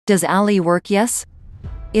Does Alli work? Yes?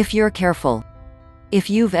 If you're careful. If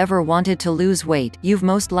you've ever wanted to lose weight, you've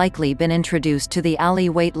most likely been introduced to the Alli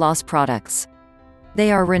weight loss products.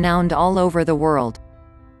 They are renowned all over the world.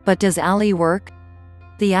 But does Alli work?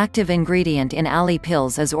 The active ingredient in Alli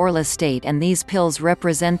pills is orlistate, and these pills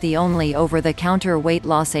represent the only over-the-counter weight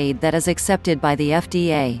loss aid that is accepted by the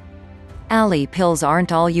FDA. Alli pills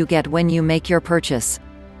aren't all you get when you make your purchase.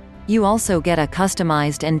 You also get a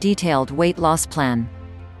customized and detailed weight loss plan.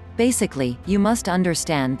 Basically, you must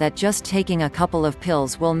understand that just taking a couple of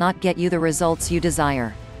pills will not get you the results you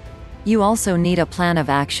desire. You also need a plan of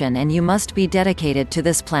action, and you must be dedicated to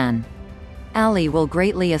this plan. Alli will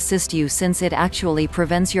greatly assist you since it actually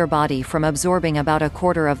prevents your body from absorbing about a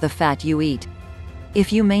quarter of the fat you eat.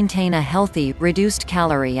 If you maintain a healthy,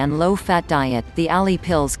 reduced-calorie and low-fat diet, the Alli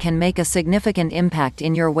pills can make a significant impact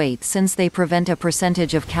in your weight since they prevent a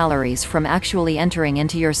percentage of calories from actually entering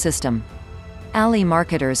into your system. Alli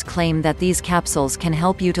marketers claim that these capsules can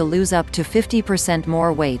help you to lose up to 50%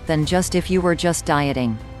 more weight than just if you were just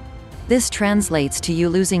dieting. This translates to you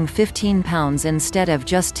losing 15 pounds instead of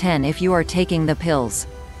just 10 if you are taking the pills.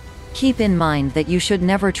 Keep in mind that you should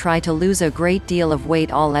never try to lose a great deal of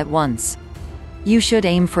weight all at once. You should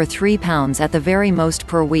aim for 3 pounds at the very most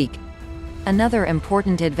per week. Another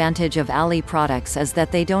important advantage of Alli products is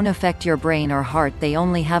that they don't affect your brain or heart, they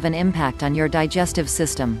only have an impact on your digestive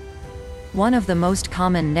system. One of the most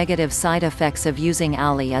common negative side effects of using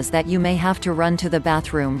Alli is that you may have to run to the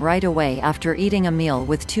bathroom right away after eating a meal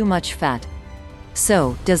with too much fat.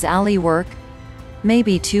 So, does Alli work?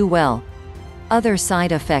 Maybe too well. Other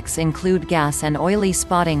side effects include gas and oily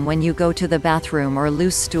spotting when you go to the bathroom or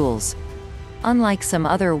loose stools. Unlike some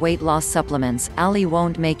other weight loss supplements, Alli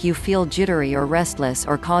won't make you feel jittery or restless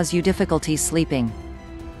or cause you difficulty sleeping.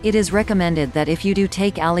 It is recommended that if you do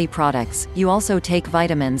take Alli products, you also take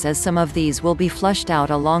vitamins, as some of these will be flushed out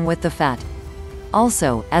along with the fat.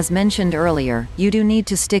 Also, as mentioned earlier, you do need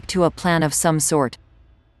to stick to a plan of some sort.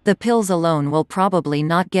 The pills alone will probably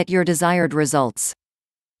not get your desired results.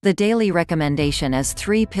 The daily recommendation is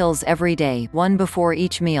 3 pills every day, 1 before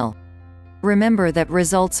each meal. Remember that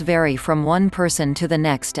results vary from one person to the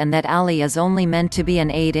next, and that Alli is only meant to be an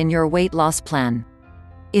aid in your weight loss plan.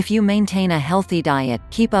 If you maintain a healthy diet,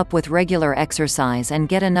 keep up with regular exercise and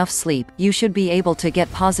get enough sleep, you should be able to get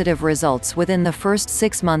positive results within the first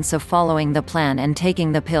 6 months of following the plan and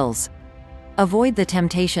taking the pills. Avoid the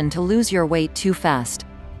temptation to lose your weight too fast.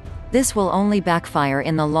 This will only backfire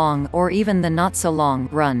in the long, or even the not-so-long,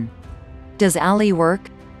 run. Does Alli work?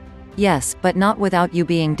 Yes, but not without you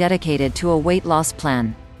being dedicated to a weight loss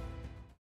plan.